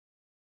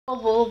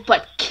Noble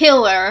but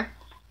killer.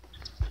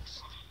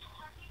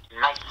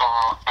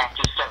 Nightfall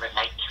after 7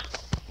 night.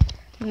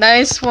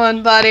 Nice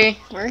one, buddy.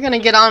 We're gonna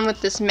get on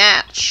with this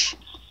match.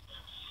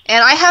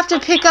 And I have to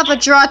pick up a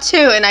draw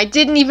too, and I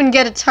didn't even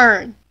get a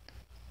turn.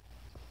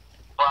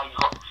 Well,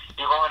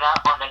 you're going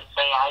out on an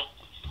AI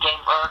game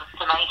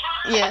tonight?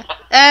 Yeah.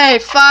 Hey,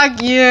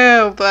 fuck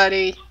you,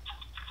 buddy.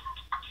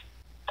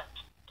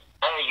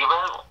 Hey, you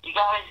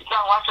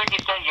gotta watch what you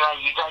say.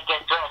 You gotta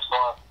get dressed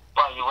for.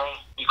 Well,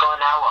 you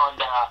going out on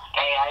the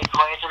AI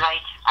player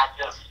tonight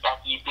after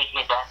you beat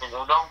your dad in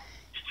Uno?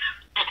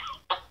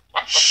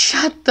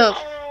 Shut the.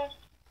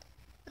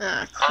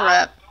 Ah,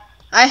 crap.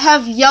 I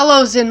have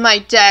yellows in my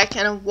deck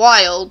and a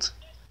wild.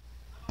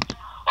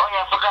 Oh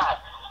yeah, I forgot.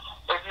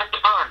 There's Mr.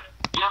 Byrne.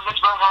 You know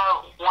Mr. Byrne had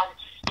one.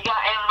 He got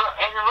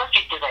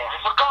anniversary today. I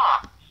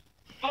forgot.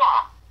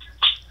 Yeah.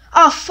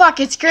 Oh fuck,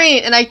 it's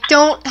green, and I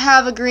don't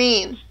have a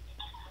green.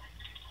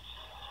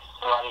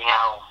 Bloody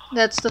hell.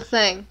 That's the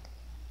thing.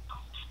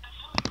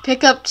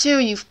 Pick up 2,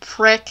 you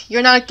prick.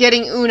 You're not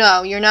getting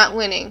Uno. You're not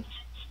winning.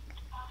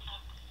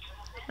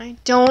 I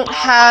don't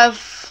have...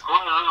 Who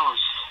lose?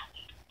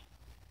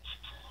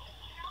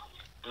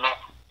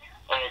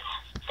 It's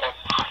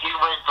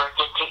human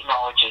versus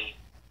technology.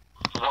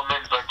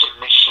 Woman versus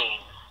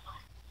machine.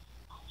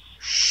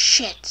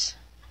 Shit.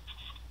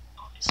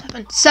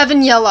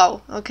 7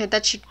 yellow. Okay,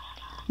 that should...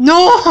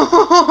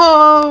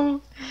 No!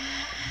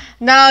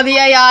 No, the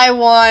AI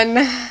won.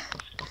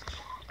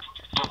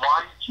 You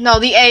won? No,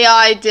 the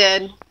AI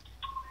did.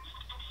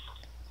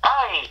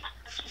 Hey!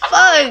 Fuck!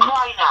 I'm gonna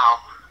cry now.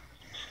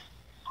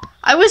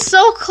 I was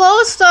so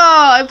close though.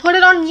 I put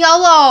it on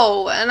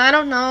yellow, and I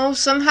don't know.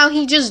 Somehow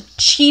he just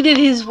cheated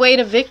his way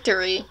to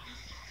victory.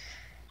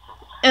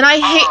 And I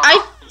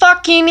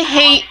fucking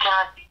hate.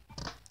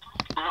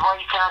 Why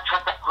you cannot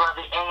trust that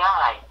the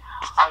AI?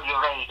 Are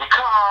you ready to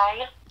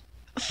cry?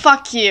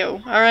 Fuck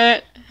you. All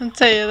right, I'll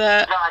tell you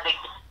that. No,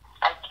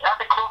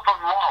 that's a quote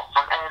from Wolf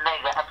from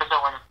anime, the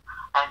episode when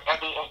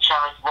Eddie and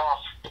Charles Wolf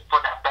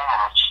for that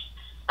badge.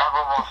 That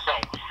one will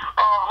say,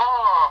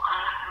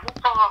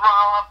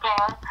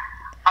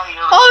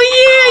 Oh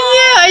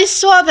yeah, I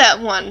saw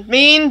that one.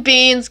 Mean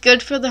beans,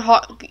 good for the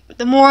heart.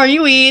 The more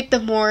you eat, the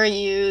more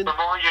you. The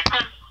more you.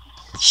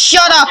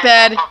 Shut up,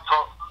 Ed. That's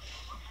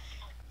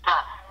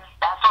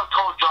what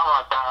told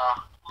Drama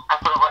I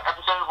forgot what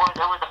episode it was. It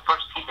was the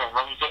first season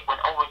when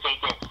always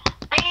did.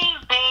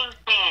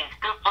 Beans,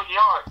 good for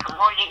your heart. The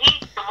more you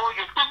eat, the more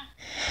you.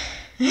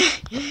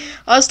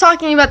 I was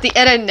talking about the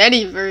Ed and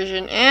Eddie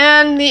version,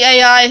 and the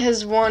AI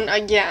has won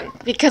again.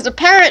 Because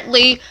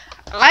apparently,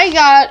 I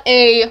got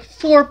a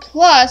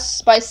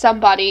 4+ by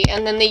somebody,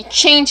 and then they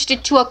changed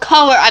it to a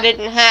color I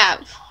didn't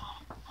have.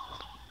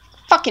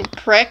 Fucking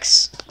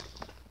pricks.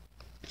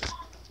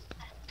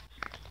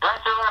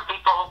 Let's learn,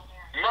 people.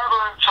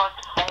 Never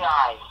trust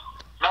AI.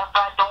 Matter of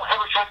fact, don't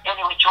ever trust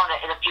any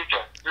returner in the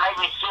future. Not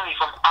even Siri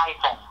from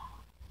iPhone.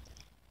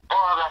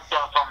 Or that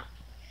stuff from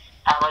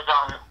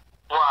Amazon.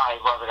 Why,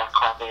 whatever that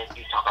crap is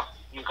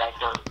you guys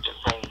don't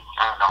just say,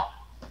 I don't know.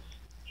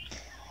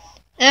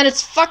 And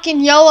it's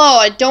fucking yellow.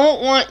 I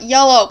don't want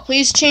yellow.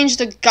 Please change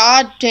the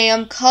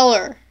goddamn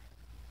color.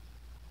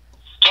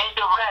 Change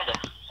the red.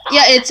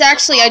 Yeah, it's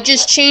actually, I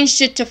just changed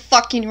it to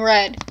fucking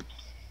red.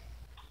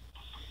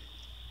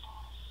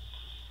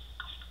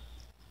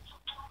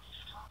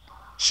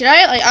 Should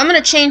I, I'm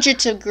gonna change it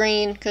to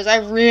green, because I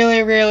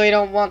really, really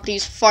don't want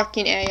these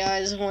fucking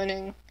AIs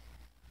winning.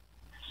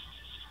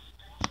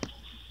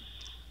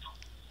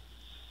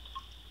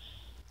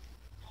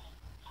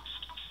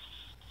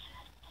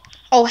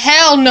 Oh,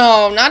 hell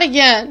no, not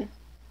again.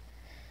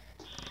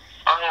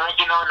 Okay, let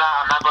you know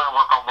now, I'm not going to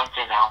work on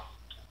Wednesday now.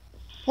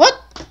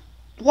 What?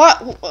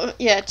 What?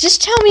 Yeah,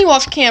 just tell me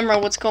off camera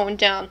what's going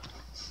down.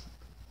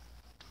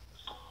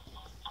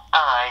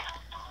 Alright.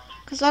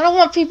 Because I don't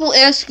want people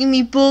asking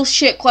me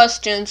bullshit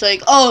questions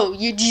like, oh,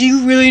 do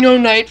you really know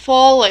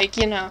Nightfall? Like,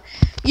 you know.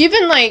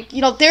 Even, like,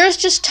 you know, there's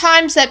just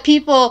times that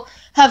people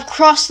have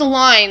crossed the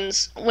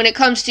lines when it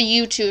comes to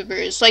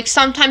YouTubers. Like,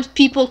 sometimes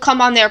people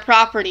come on their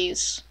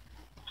properties.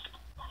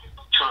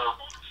 True.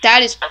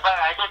 That is...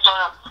 I just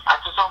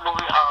saw a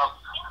movie of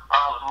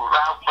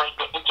Ralph Break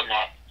the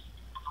Internet.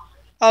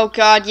 Oh,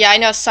 God, yeah, I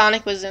know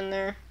Sonic was in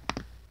there.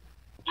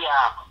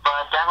 Yeah,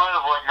 but that movie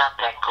was not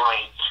that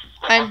great.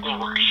 The ending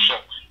was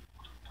shit.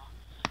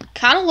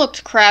 Kind of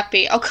looked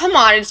crappy. Oh, come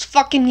on, it's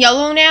fucking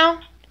yellow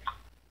now?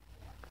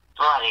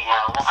 Bloody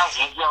hell, I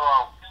hate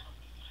yellow.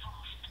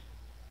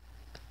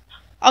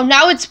 Oh,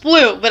 now it's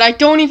blue, but I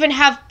don't even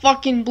have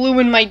fucking blue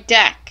in my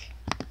deck.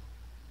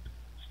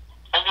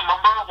 And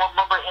remember, what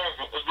number is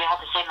it? If you have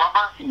the same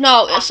number?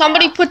 No, if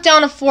somebody put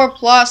down a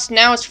 4+,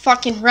 now it's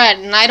fucking red,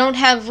 and I don't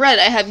have red.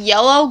 I have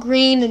yellow,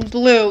 green, and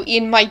blue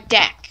in my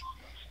deck.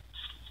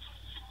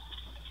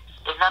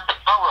 It's not the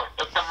color,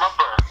 it's the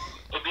number.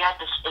 If you have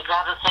the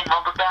same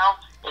number down,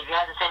 if you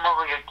have the same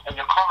number in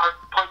your card,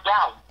 put it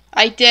down.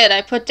 I did.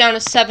 I put down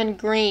a 7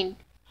 green.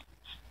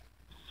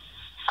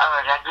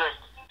 Alright, that's good.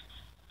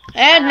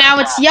 And now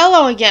it's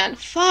yellow again.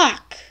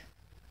 Fuck.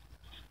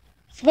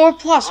 4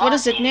 plus, what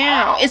is it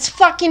now? It's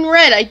fucking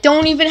red. I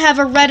don't even have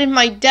a red in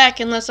my deck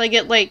unless I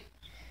get, like...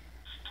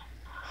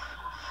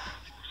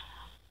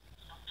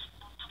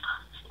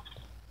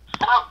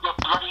 Oh, you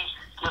bloody...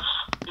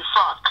 You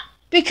fuck.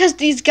 Because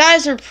these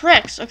guys are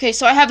pricks. Okay,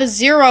 so I have a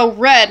 0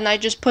 red, and I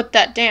just put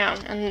that down.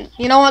 And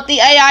you know what? The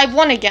AI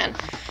won again.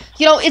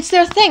 You know, it's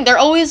their thing. They're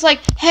always like,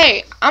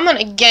 hey, I'm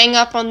gonna gang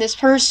up on this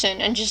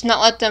person and just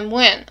not let them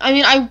win. I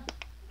mean, I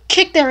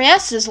kicked their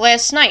asses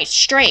last night,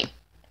 straight.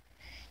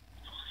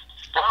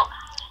 Well,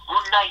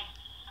 good night.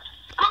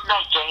 Good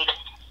night, Jade.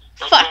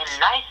 It's Fuck. been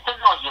nice to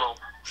know you.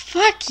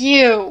 Fuck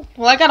you.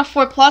 Well, I got a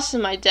 4 plus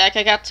in my deck.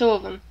 I got 2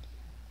 of them.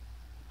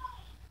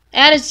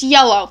 And it's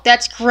yellow.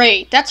 That's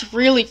great. That's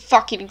really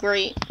fucking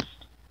great.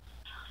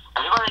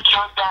 Are you gonna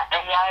kill that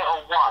AI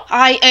or what?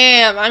 I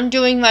am. I'm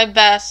doing my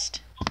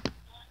best.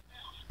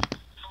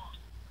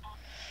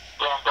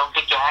 Yeah, don't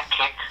get your ass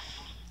kicked.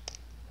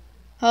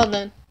 Hold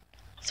on.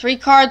 3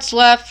 cards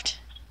left.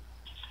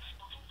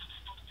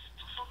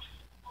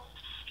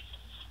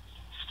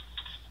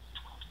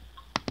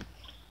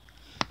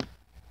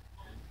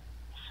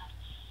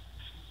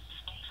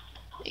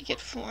 Make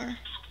it 4.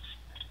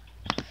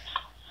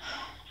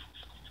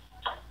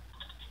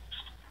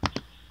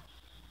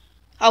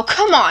 Oh,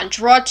 come on.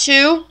 Draw 2.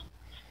 To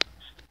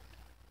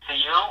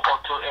you or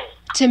to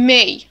it? To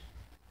me.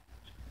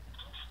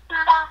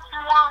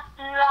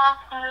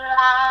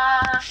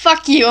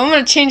 Fuck you. I'm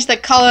gonna change the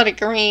color to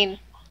green.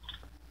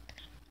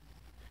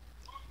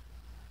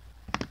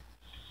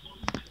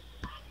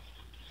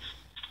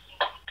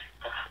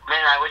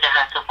 Man, I wish I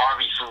had some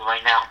Arby's food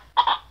right now.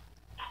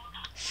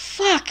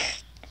 Fuck.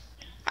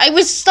 I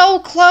was so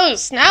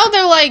close. Now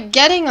they're like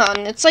getting on.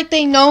 It's like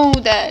they know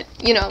that,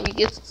 you know,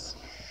 it's...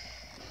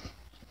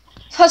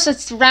 Plus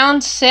it's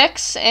round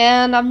 6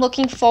 and I'm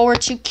looking forward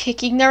to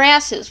kicking their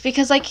asses.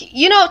 Because like,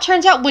 you know, it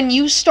turns out when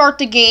you start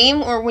the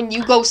game or when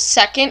you go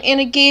second in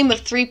a game of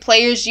 3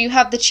 players, you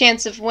have the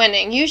chance of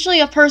winning. Usually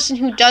a person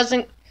who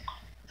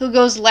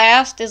goes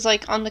last is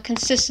like on the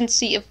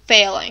consistency of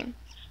failing.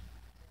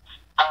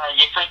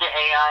 You think the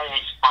AI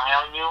is spy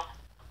on you?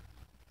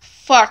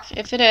 Fuck,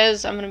 if it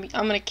is, I'm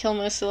gonna kill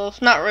myself.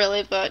 Not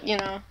really, but you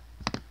know.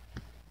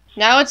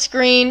 Now it's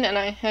green and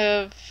I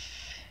have...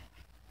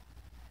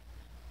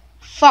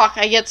 Fuck,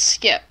 I get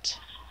skipped.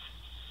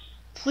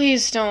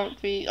 Please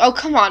don't be... Oh,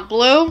 come on,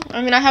 blue?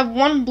 I mean, I have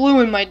 1 blue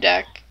in my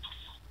deck.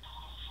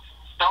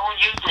 Don't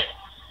use it.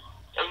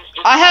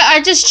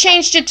 I just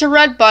changed it to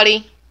red,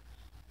 buddy.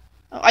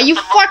 Are you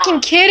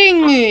fucking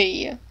kidding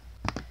me?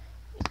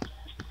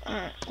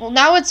 Alright, well,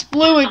 now it's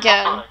blue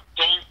again.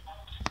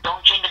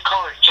 Don't change the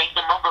color. Change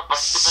the number, but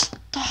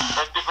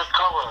different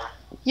color.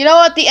 You know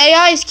what? The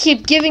AIs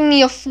keep giving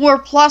me a 4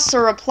 plus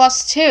or a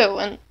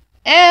 +2,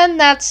 and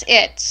that's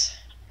it.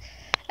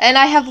 And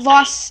I have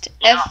lost.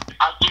 I'll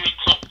give you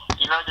a tip.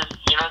 You know the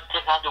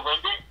tip how to win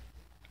it?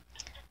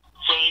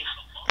 Save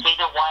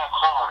the wild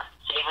card.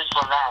 Save it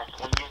for last.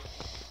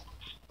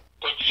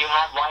 If you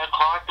have wild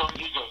card, don't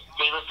use it.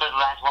 Save it for the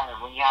last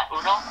one. When you have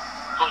Uno,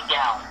 put it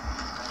down.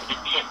 It's a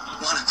tip.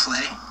 Wanna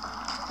play?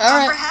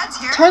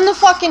 Alright. Turn the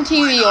fucking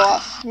TV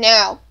off.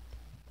 Now.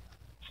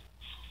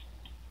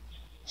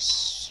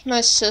 My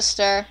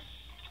sister.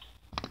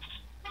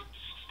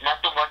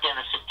 Nothing more than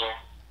a sit there.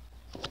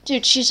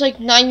 Dude, she's like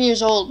 9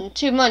 years old. In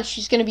 2 months,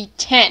 she's gonna be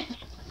 10.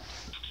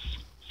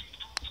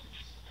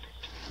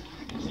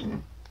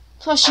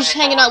 Plus, she's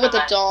hanging out with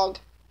a dog.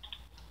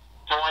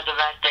 So on the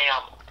last day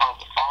of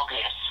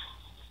August.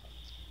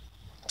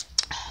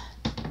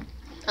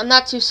 I'm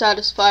not too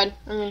satisfied.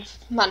 I mean,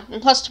 come on.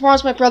 And plus,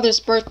 tomorrow's my brother's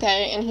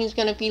birthday, and he's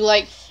gonna be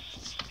like,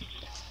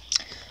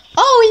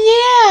 oh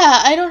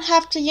yeah, I don't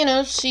have to, you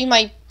know, see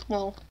my,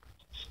 well,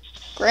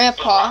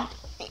 grandpa.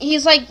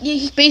 He's like,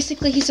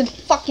 he's in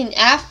fucking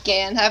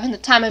Afghan, having the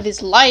time of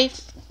his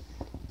life.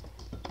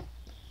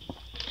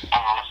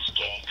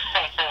 Afghan.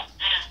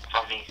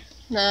 Funny.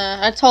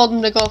 Nah, I told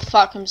him to go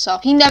fuck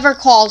himself. He never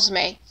calls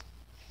me.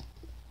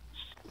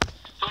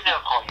 Who never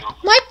called you?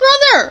 My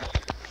brother!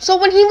 So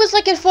when he was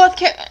like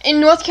in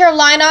North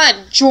Carolina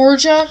and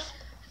Georgia,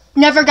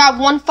 never got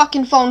 1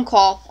 fucking phone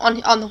call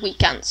on the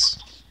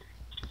weekends.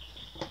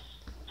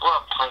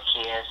 What a prick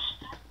he is.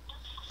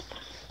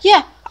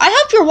 Yeah, I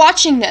hope you're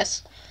watching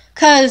this.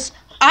 Cause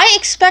I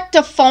expect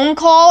a phone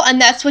call and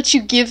that's what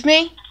you give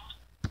me.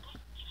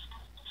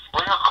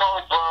 When you're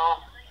cold, bro.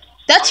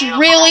 That's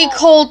really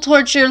cold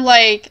towards your,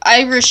 like,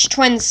 Irish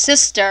twin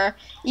sister.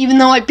 Even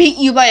though I beat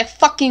you by a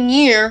fucking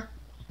year.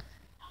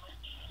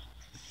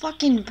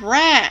 Fucking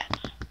brat.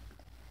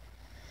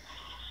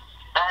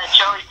 That's a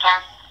cherry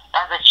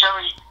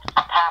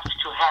path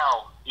to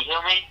hell. You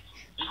hear me?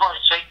 You're going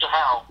straight to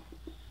hell.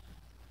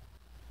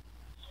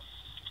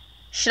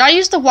 Should I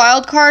use the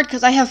wild card?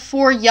 Because I have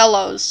 4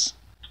 yellows.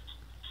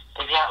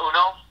 If you have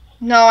Uno?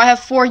 No, I have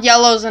 4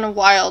 yellows and a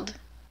wild.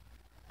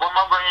 What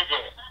number is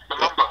it? The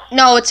number?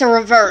 No, it's a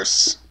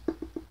reverse.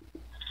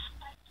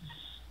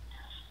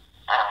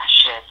 Ah,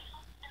 shit.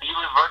 Did you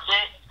reverse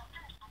it?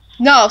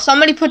 No,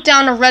 somebody put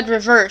down a red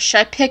reverse. Should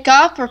I pick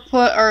up or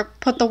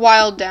put the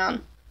wild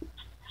down?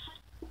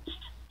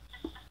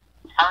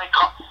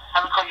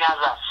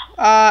 have left?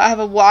 I have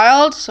a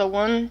wild, so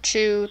 1,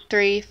 2,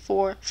 3,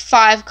 4,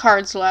 5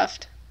 cards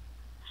left.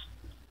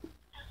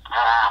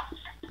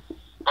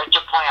 What's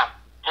your plan?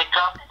 Pick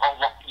up or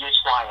use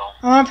wild?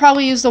 I'm gonna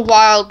probably use the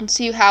wild and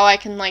see how I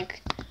can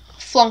like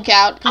flunk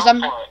out because Go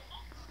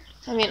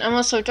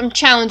for it. I'm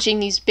challenging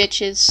these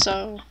bitches,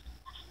 so.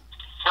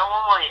 Don't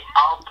worry,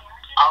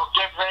 I'll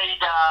get ready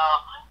to.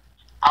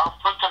 I'll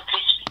put some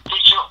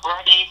tissue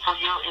ready for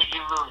you if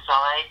you lose.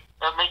 All right?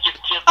 It'll make you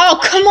feel. Oh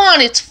come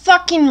on! It's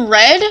fucking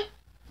red.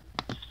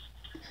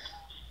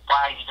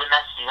 Why you did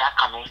not see that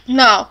coming?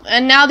 No,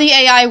 and now the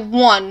AI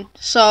won,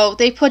 so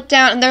they put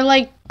down and they're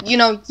like,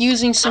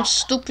 using some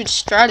stupid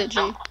strategy.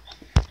 Don't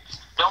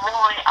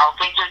worry, I'll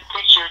get your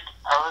tissue.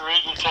 A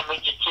lady can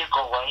make your tear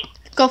go away.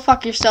 Go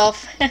fuck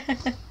yourself.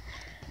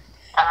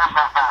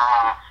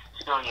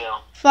 Screw you.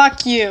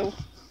 Fuck you.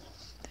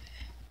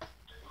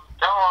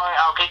 Don't worry,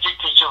 I'll get your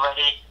tissue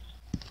ready.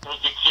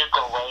 Make your tear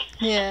go away.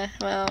 Yeah,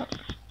 well.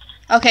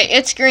 Okay,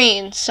 it's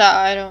green, so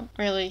I don't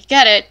really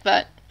get it,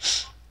 but.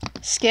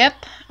 Skip.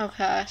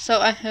 Okay,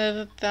 so I have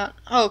about.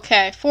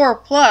 Okay,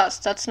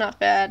 4+. That's not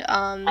bad.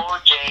 Poor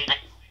Jade.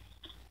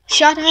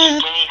 Shut She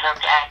up. getting her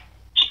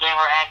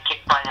ass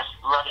kicked by this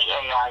bloody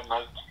AI,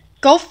 mate.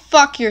 Go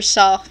fuck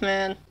yourself,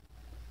 man.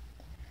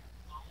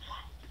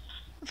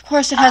 Of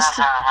course it has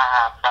to.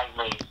 Bite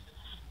me.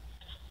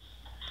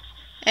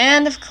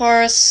 And of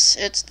course,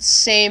 it's the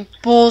same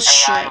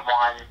bullshit. AI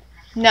won.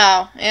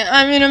 No,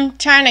 I'm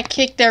trying to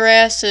kick their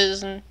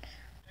asses and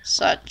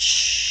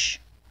such.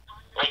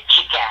 It's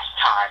kick-ass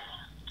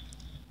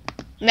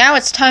time. Now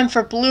it's time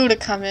for blue to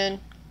come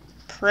in.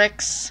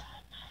 Pricks.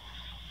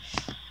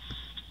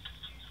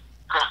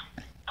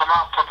 Come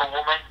on, purple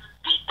woman.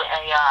 Beat the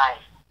AI.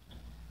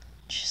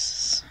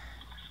 Jesus.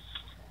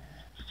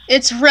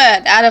 It's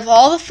red. Out of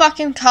all the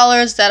fucking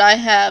colors that I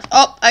have.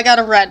 Oh, I got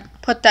a red.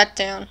 Put that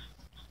down.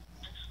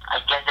 I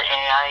get the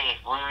AI.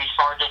 We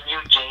responded to you,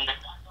 Jade.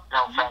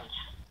 No offense.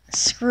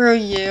 Screw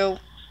you.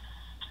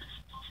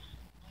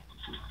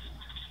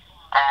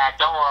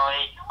 Don't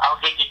worry. I'll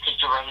get your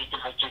tissue ready to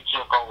make your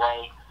tear go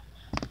away.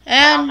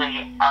 And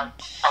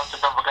Also,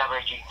 don't forget where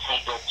you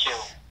take it too.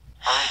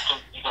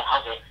 You can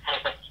hug it.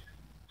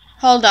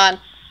 hold on.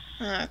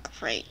 Oh,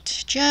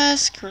 great.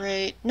 Just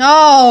great.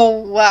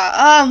 No!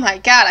 Oh my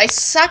god, I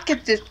suck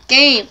at this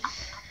game.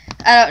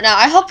 I don't know.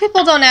 I hope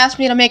people don't ask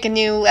me to make a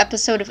new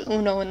episode of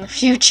Uno in the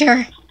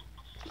future.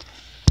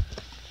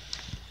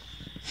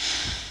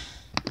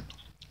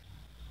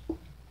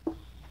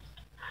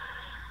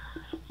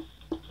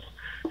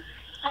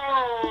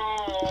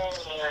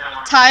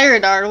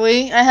 Tired, are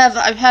we?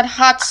 I've had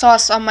hot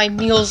sauce on my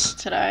meals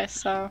today,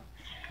 so.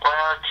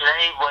 Well,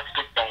 today was a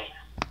good day.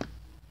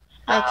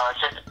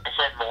 Okay. It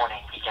said morning.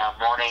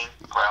 Morning.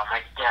 Well,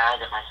 my dad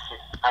and my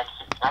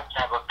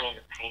dad were being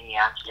a pain in the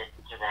ass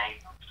today,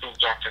 since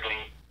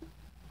yesterday.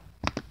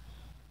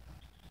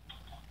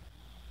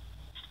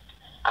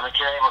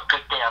 Today was a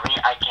good day.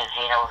 I can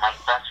hang out with my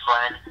best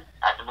friend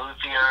at the movie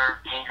theater,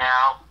 hang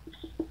out,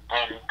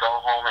 and go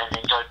home and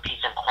enjoy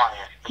peace and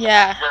quiet.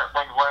 Yeah. My sister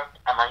went to work,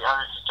 and my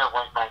other sister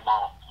went to my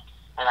mom.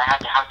 And I had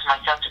the house to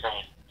myself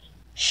today.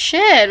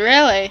 Shit,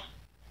 really?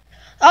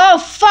 Oh,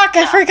 fuck,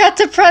 I forgot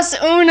to press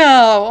Uno.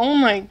 Oh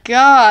my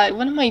god,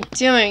 what am I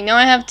doing? Now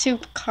I have 2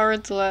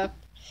 cards left.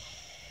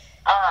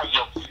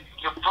 You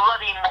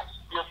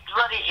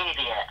bloody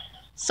idiot.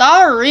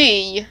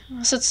 Sorry.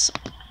 It's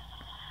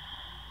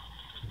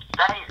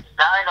Now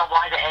I know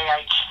why the AI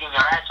is kicking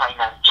your ass right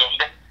now,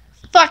 Jade.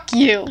 fuck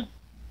you.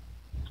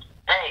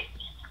 Hey,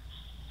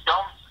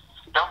 don't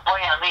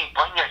blame on me,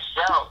 blame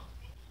yourself.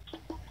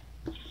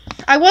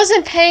 I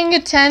wasn't paying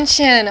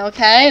attention,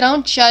 okay?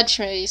 Don't judge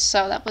me.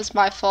 So that was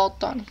my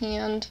fault on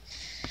hand.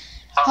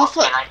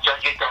 Hopefully- Can I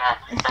judge you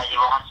that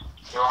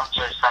you lost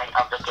your sight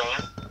of the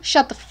game?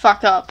 Shut the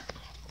fuck up.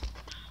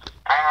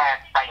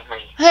 Bite me.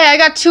 Hey, I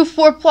got 2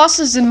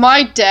 4+s in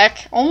my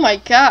deck. Oh my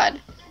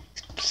god.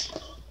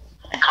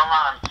 Come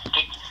on,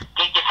 get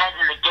your head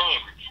in the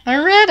game.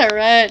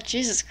 Alright.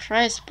 Jesus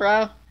Christ,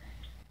 bro.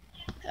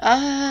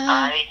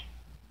 Alright?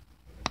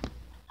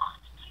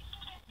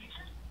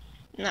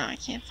 No, I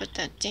can't put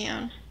that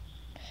down.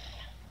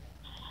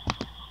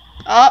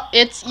 Oh,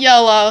 it's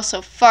yellow,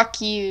 so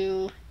fuck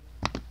you.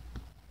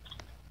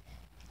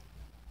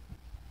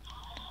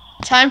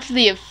 Time for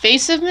the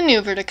evasive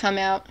maneuver to come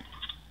out.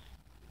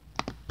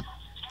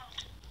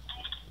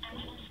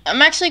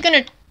 I'm actually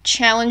going to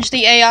challenge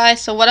the AI,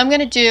 so what I'm going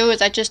to do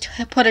is I just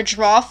put a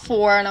draw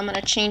 4 and I'm going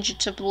to change it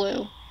to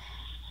blue.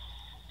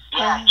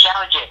 Yeah,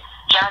 challenge it.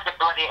 Challenge the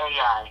bloody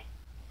AI.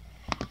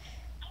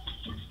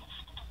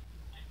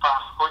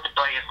 Who's the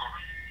bloody...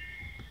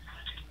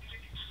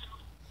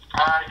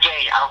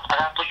 Jade, I'll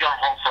put you on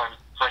hold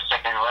for a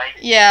second, alright?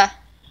 Yeah.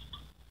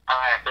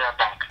 Alright, be right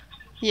back.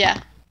 Yeah.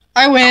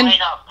 I win.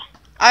 Hang up.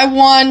 I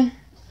won.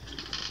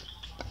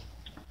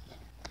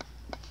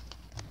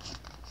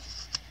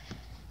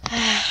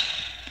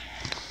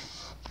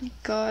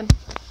 God.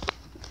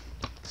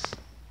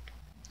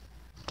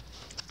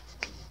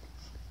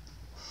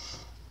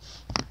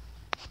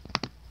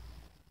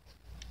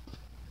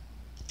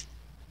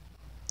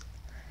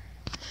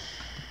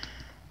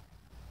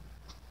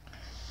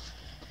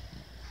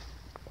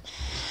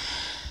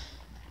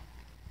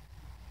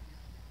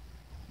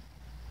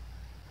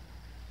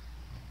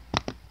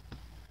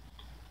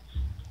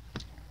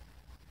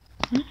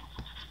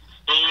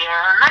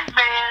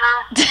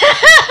 nightmare.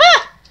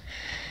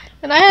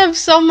 And I have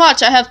so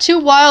much. I have 2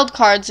 wild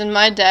cards in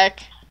my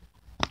deck.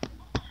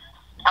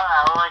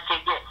 I always say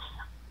this.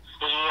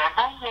 See a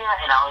nightmare,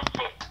 and I always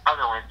say,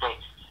 other ones say,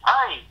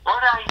 hey,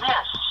 what did I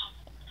miss?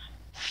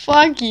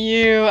 Fuck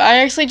you. I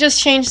actually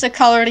just changed the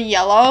color to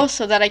yellow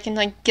so that I can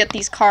like get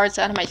these cards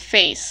out of my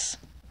face.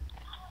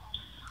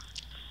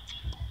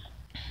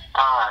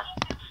 Alright.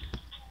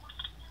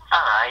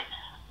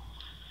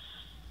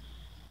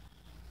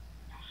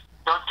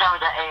 Don't tell me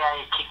that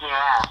AI is kicking your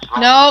ass,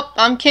 right? Nope,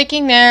 I'm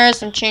kicking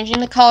theirs. I'm changing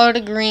the color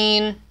to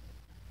green.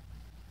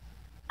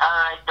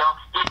 Alright, don't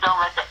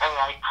let the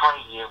AI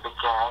play you, because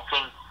I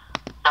think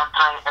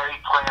sometimes every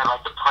player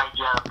likes to play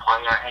the other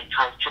player and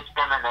try to trick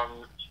them and then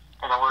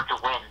in order to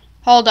win.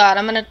 Hold on,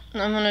 I'm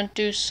gonna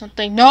do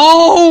something.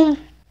 No!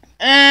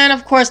 And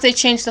of course they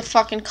changed the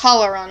fucking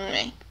color on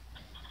me.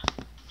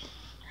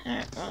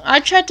 Alright, well, I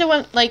tried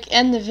to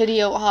end the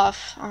video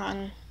off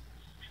on.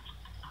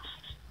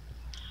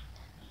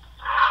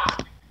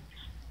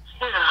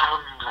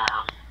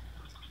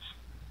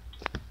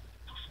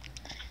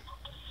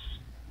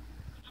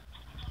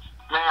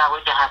 Man, I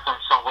wish I had some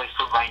Subway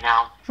food right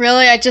now.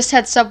 Really? I just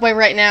had Subway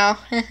right now.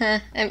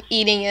 I'm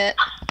eating it.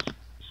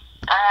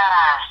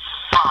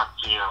 Fuck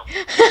you.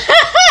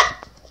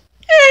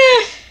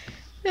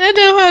 I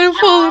know how to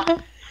pull it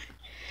off.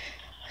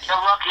 You're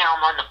lucky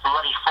I'm on the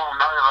bloody phone.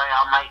 Otherwise,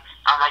 I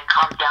might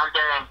come down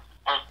there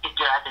and kick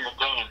your ass in the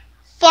game.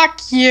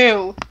 Fuck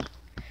you.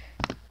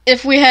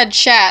 If we had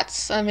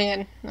chats, I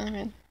mean. Yeah, or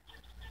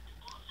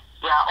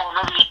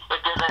maybe if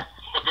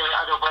there's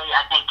other way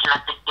I can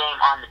connect the game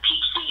on the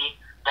PC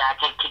that I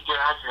can kick your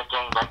ass in the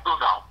game, like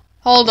Uno.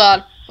 Hold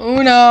on.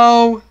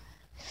 Uno.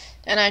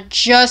 And I'm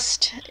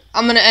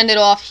gonna end it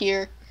off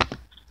here.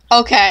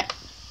 Okay.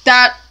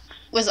 That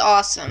was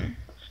awesome.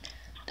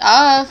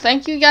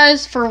 Thank you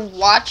guys for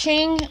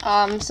watching.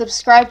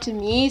 Subscribe to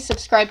me,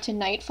 subscribe to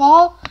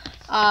Nightfall.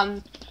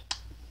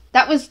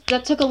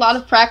 That took a lot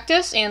of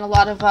practice and a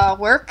lot of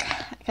work,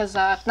 because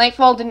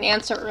Nightfall didn't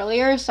answer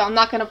earlier, so I'm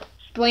not gonna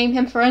blame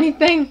him for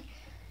anything.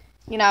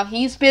 You know,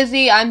 he's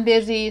busy, I'm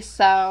busy,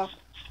 so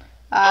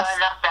I'm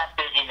not that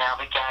busy now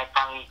because I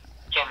finally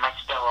get my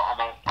stuff on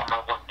my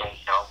work day,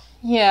 so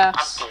yeah.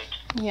 I'm good.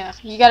 Yeah,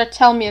 you gotta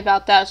tell me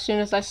about that as soon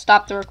as I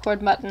stop the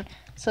record button.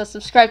 So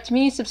subscribe to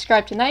me,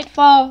 subscribe to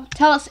Nightfall.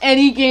 Tell us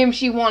any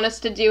games you want us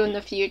to do in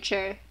the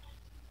future.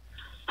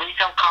 Leave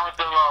some comment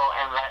below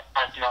and let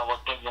us know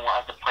what game you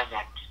want us to play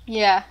next.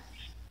 Yeah.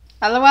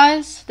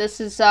 Otherwise, this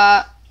is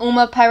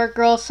Uma Pirate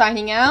Girl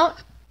signing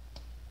out.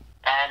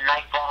 And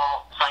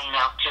Nightfall signing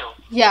out too.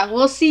 Yeah,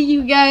 we'll see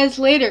you guys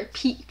later.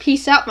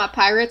 Peace out, my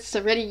pirates.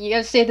 So ready? You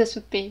gotta say this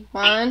with me.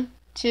 1,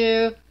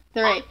 2,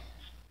 3.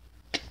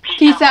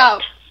 Peace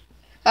out.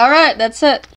 Alright, that's it.